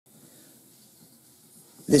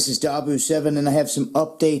This is Dabu7 and I have some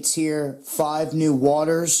updates here. 5 new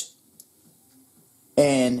waters.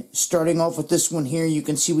 And starting off with this one here, you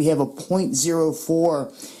can see we have a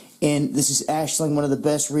 0.04, and this is actually one of the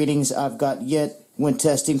best readings I've got yet when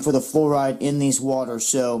testing for the fluoride in these waters.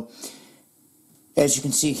 So, as you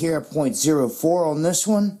can see here, a 0.04 on this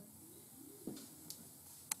one,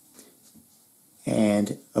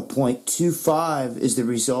 and a 0.25 is the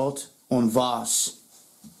result on VOSS.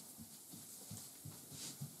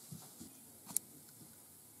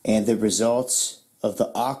 And the results of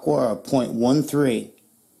the Aqua are 0.13.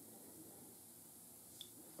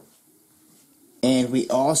 And we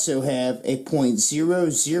also have a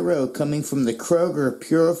 0.00 coming from the Kroger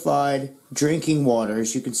purified drinking water.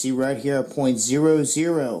 As you can see right here, a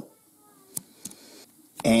 0.00.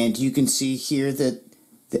 And you can see here that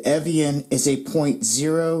the Evian is a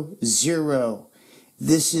 0.00.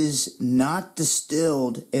 This is not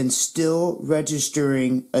distilled and still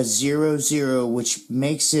registering a 00, which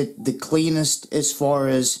makes it the cleanest as far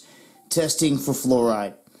as testing for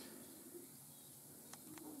fluoride.